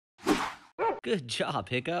Good job,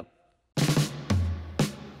 Hiccup.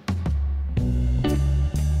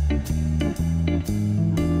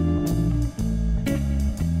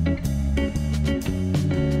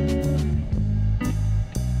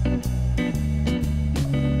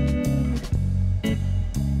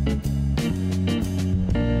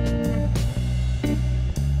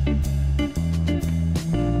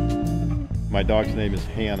 My dog's name is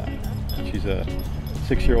Hanna. She's a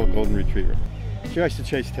 6-year-old golden retriever. She likes to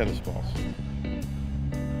chase tennis balls.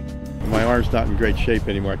 My arm's not in great shape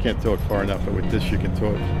anymore. I can't throw it far enough, but with this you can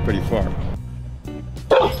throw it pretty far.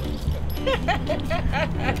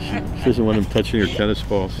 She doesn't want him touching her tennis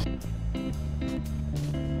balls.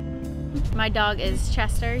 My dog is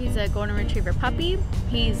Chester. He's a golden retriever puppy.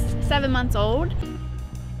 He's 7 months old.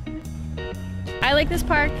 I like this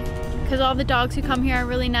park because all the dogs who come here are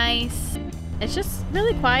really nice. It's just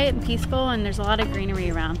really quiet and peaceful, and there's a lot of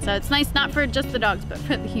greenery around. So it's nice not for just the dogs, but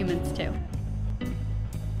for the humans too.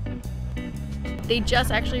 They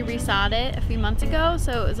just actually re-sodded it a few months ago,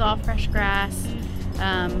 so it was all fresh grass,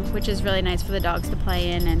 which is really nice for the dogs to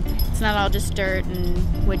play in, and it's not all just dirt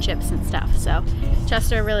and wood chips and stuff. So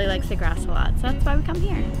Chester really likes the grass a lot, so that's why we come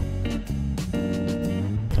here.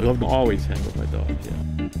 I love to always hang with my dogs, yeah.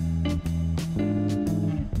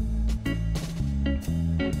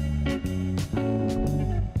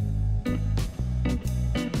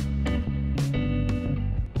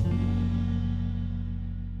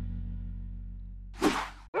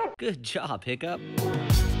 Good job, Hiccup.